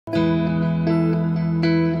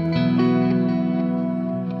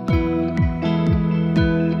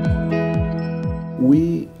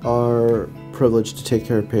privileged to take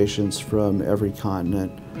care of patients from every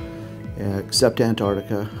continent except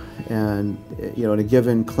Antarctica. And in a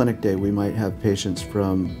given clinic day, we might have patients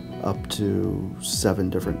from up to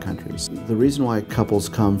 7 different countries. The reason why couples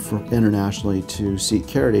come from internationally to seek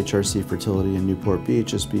care at HRC Fertility in Newport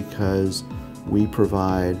Beach is because we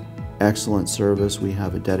provide excellent service. We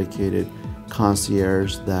have a dedicated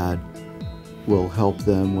concierge that will help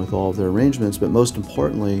them with all of their arrangements, but most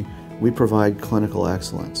importantly, we provide clinical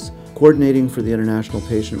excellence. Coordinating for the international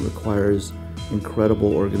patient requires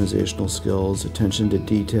incredible organizational skills, attention to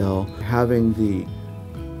detail, having the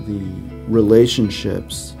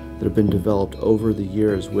relationships that have been developed over the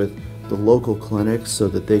years with the local clinics so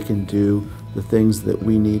that they can do the things that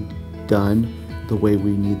we need done the way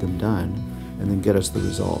we need them done and then get us the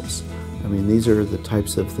results. I mean, these are the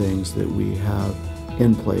types of things that we have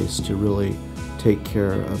in place to really take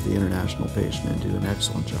care of the international patient and do an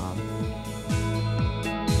excellent job.